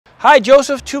Hi,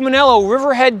 Joseph Tuminello,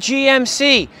 Riverhead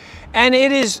GMC, and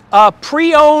it is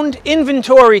pre-owned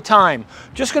inventory time.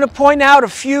 Just going to point out a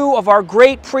few of our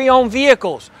great pre-owned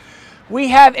vehicles. We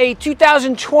have a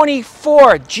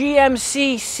 2024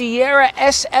 GMC Sierra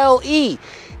SLE.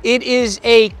 It is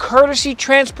a courtesy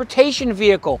transportation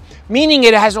vehicle, meaning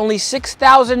it has only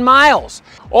 6,000 miles.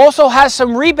 Also has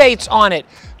some rebates on it,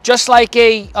 just like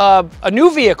a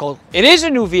new vehicle. It is a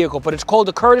new vehicle, but it's called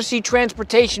a courtesy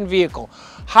transportation vehicle.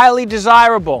 Highly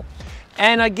desirable.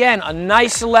 And again, a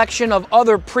nice selection of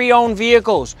other pre-owned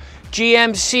vehicles.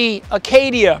 GMC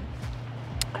Acadia,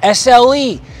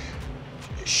 SLE,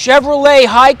 Chevrolet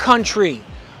High Country,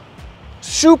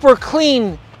 super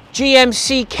clean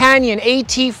GMC Canyon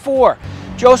AT4.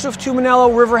 Joseph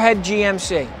Tuminello, Riverhead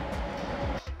GMC.